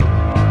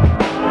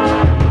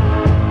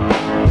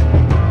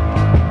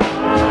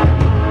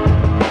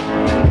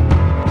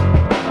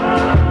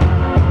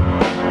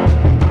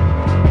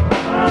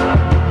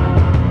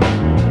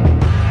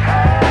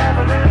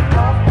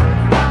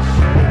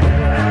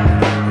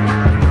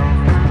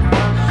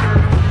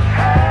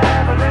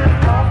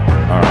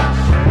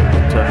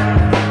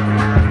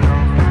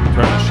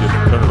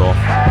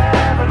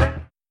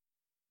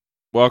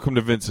Welcome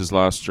to Vince's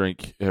Last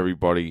Drink,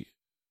 everybody.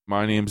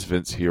 My name's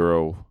Vince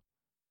Hero,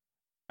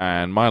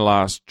 and my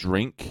last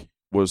drink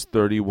was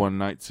 31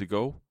 nights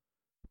ago,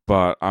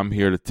 but I'm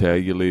here to tell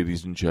you,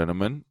 ladies and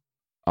gentlemen,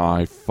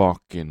 I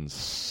fucking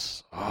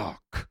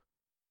suck.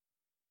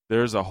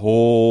 There's a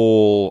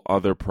whole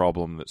other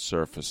problem that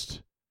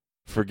surfaced.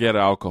 Forget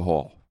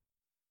alcohol.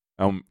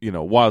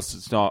 Whilst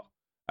it's not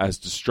as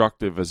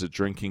destructive as a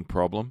drinking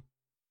problem,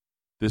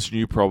 this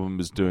new problem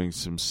is doing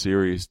some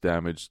serious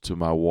damage to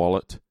my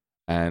wallet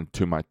and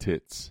to my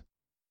tits.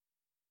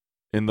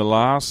 In the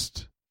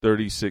last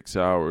 36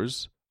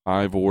 hours,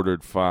 I've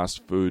ordered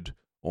fast food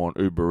on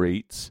Uber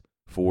Eats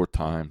 4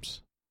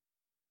 times.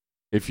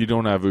 If you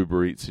don't have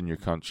Uber Eats in your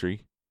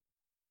country,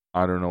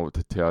 I don't know what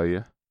to tell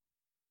you.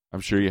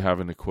 I'm sure you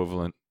have an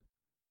equivalent.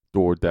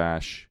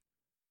 DoorDash,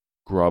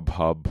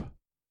 Grubhub,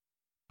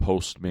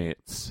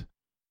 Postmates.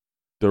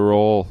 They're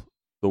all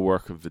the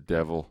work of the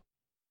devil.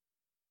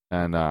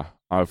 And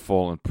I've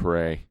fallen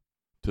prey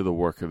to the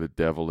work of the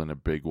devil in a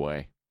big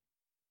way.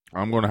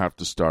 I'm going to have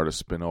to start a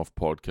spin-off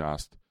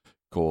podcast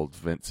called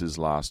Vince's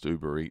Last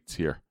Uber Eats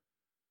here.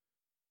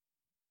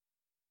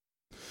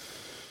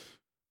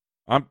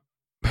 I'm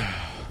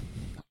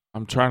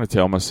trying to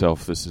tell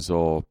myself this is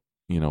all,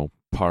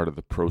 part of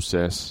the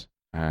process,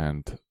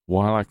 and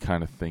while I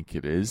kind of think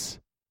it is,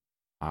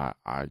 I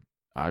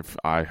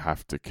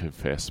have to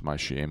confess my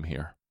shame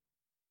here.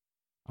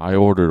 I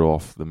ordered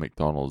off the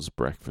McDonald's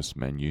breakfast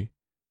menu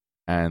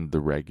and the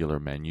regular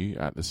menu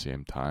at the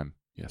same time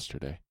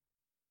yesterday.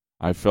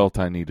 I felt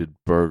I needed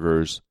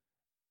burgers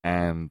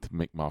and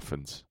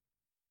McMuffins,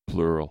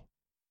 plural.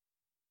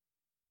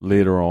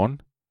 Later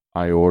on,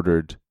 I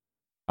ordered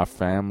a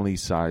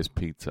family-sized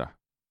pizza.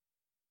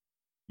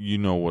 You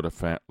know what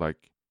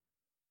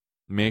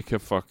make a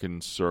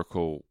fucking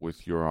circle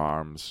with your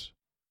arms.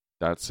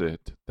 That's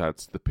it.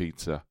 That's the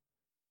pizza.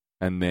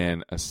 And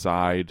then a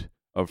side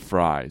of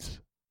fries.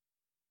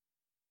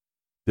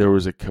 There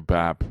was a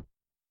kebab,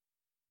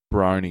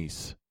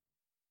 brownies,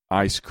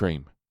 ice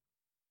cream.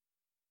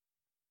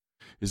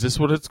 Is this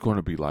what it's going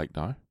to be like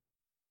now?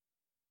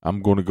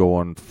 I'm going to go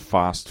on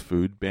fast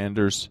food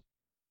benders.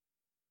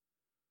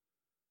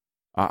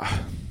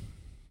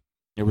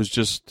 It was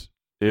just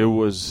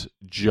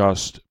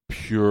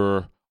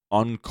pure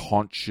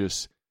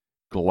unconscious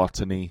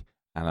gluttony,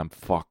 and I'm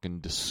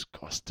fucking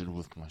disgusted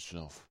with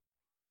myself.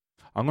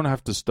 I'm going to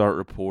have to start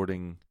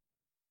reporting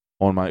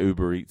on my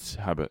Uber Eats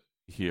habit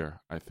here,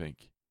 I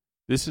think.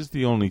 This is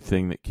the only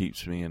thing that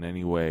keeps me in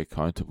any way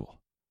accountable.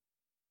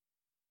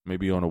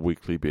 Maybe on a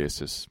weekly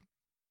basis,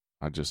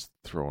 I just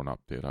throw an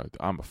update out.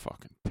 I'm a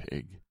fucking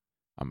pig.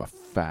 I'm a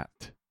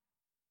fat,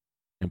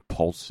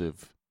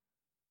 impulsive,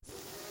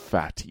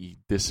 fatty,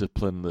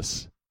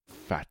 disciplineless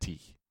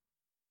fatty.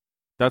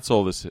 That's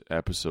all this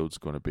episode's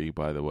going to be,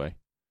 by the way.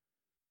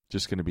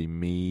 Just going to be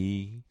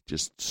me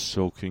just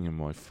soaking in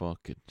my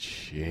fucking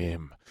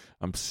shame.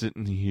 I'm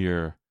sitting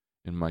here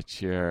in my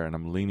chair and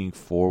I'm leaning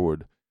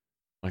forward.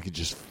 I can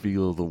just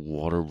feel the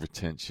water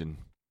retention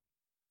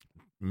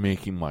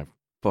making my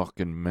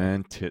fucking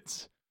man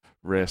tits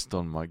rest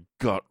on my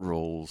gut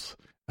rolls,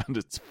 and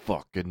it's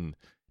fucking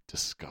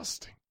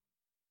disgusting.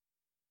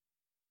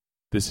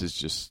 This is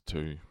just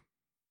too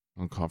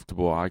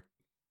uncomfortable.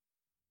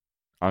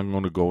 I'm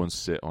going to go and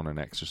sit on an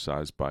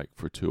exercise bike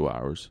for 2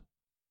 hours.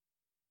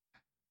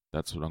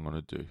 That's what I'm going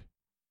to do.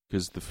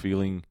 Because the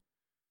feeling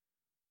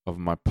of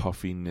my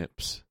puffy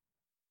nips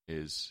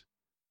is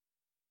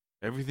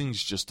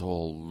everything's just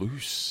all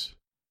loose.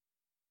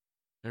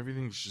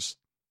 Everything's just...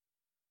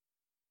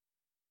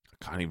 I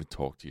can't even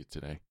talk to you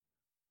today.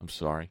 I'm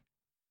sorry.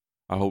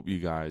 I hope you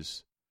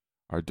guys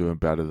are doing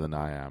better than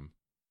I am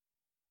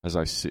as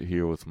I sit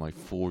here with my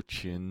 4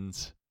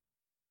 chins.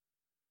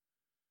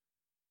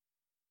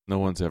 No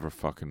one's ever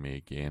fucking me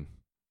again.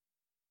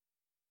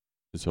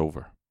 It's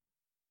over.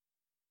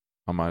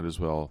 I might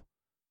as well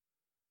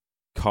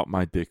cut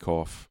my dick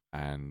off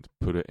and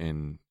put it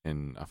in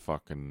a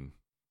fucking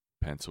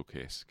pencil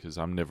case, because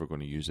I'm never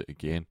going to use it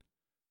again.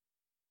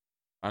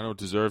 I don't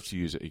deserve to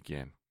use it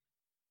again.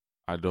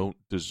 I don't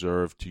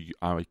deserve to,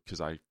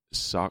 because I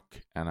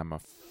suck and I'm a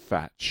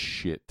fat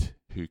shit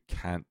who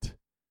can't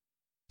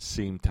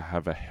seem to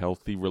have a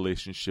healthy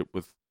relationship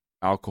with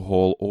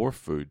alcohol or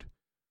food,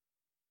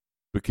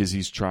 because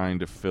he's trying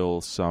to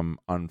fill some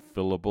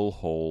unfillable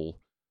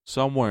hole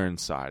somewhere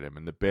inside him,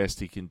 and the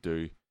best he can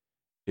do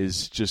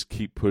is just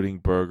keep putting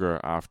burger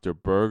after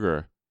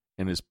burger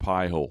in his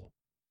pie hole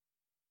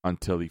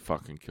until he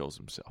fucking kills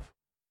himself.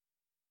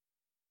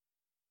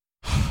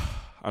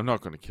 I'm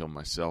not going to kill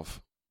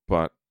myself,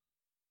 but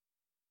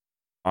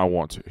I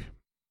want to.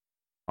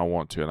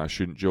 And I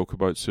shouldn't joke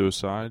about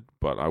suicide,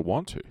 but I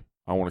want to.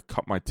 I want to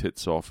cut my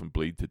tits off and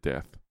bleed to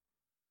death.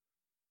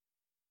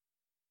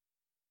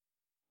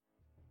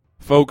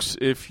 Folks,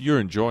 if you're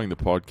enjoying the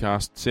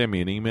podcast, send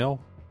me an email,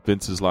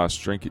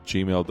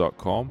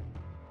 vinceslastdrink@gmail.com.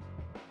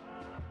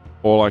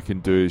 All I can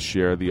do is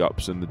share the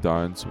ups and the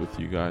downs with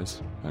you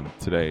guys, and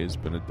today has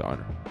been a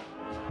downer.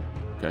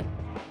 Okay?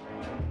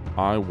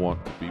 I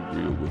want to be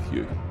real with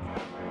you.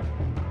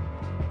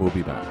 we'll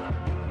be back.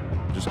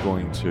 I'm just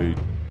going to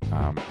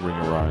ring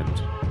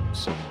around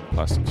some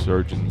plastic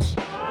surgeons,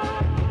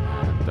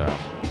 and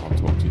I'll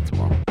talk to you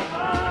tomorrow.